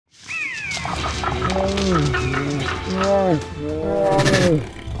So,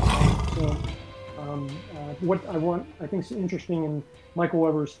 what I think is interesting in Michael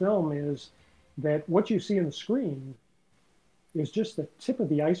Weber's film is that what you see on the screen is just the tip of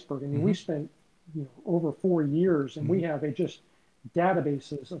the iceberg. I mean, we spent over 4 years, and we have just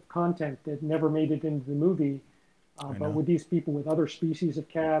databases of content that never made it into the movie. But with these people with other species of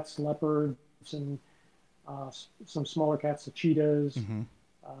cats, leopards, and some smaller cats, the cheetahs,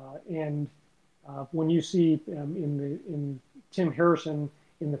 and when you see in Tim Harrison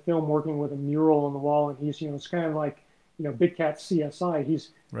in the film working with a mural on the wall, and he's it's kind of like Big Cat CSI. He's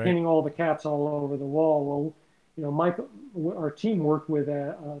painting all the cats all over the wall. Well, Michael, our team worked with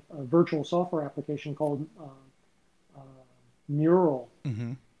a virtual software application called Mural,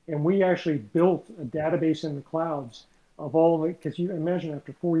 and we actually built a database in the clouds of all of it, because you imagine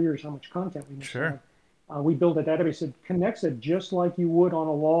after 4 years how much content we must have. We built a database that connects it just like you would on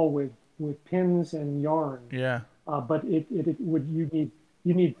a wall with pins and yarn. Yeah. But it would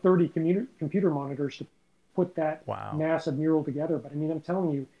you need 30 computer monitors to put that massive mural together. But I mean, I'm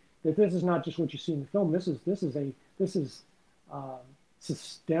telling you that this is not just what you see in the film. This is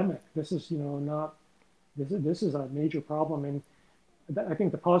systemic. This is this is a major problem. And I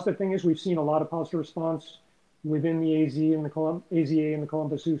think the positive thing is we've seen a lot of positive response within the AZA and the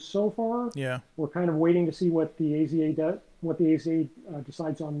Columbus Zoo so far. Yeah. We're kind of waiting to see what the AZA does, what the AZA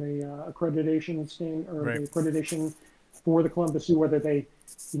decides on the accreditation stand or the accreditation for the Columbus Zoo, whether they,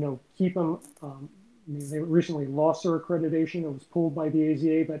 keep them. I mean, they recently lost their accreditation. It was pulled by the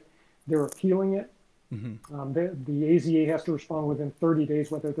AZA, but they're appealing it. The AZA has to respond within 30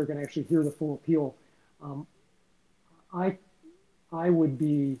 days whether they're going to actually hear the full appeal. I would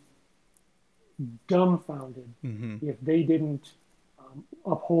be dumbfounded if they didn't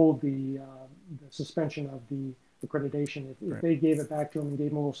uphold the suspension of the accreditation. If they gave it back to them and gave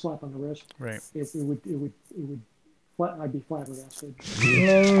them a little slap on the wrist, it would I'd be flabbergasted.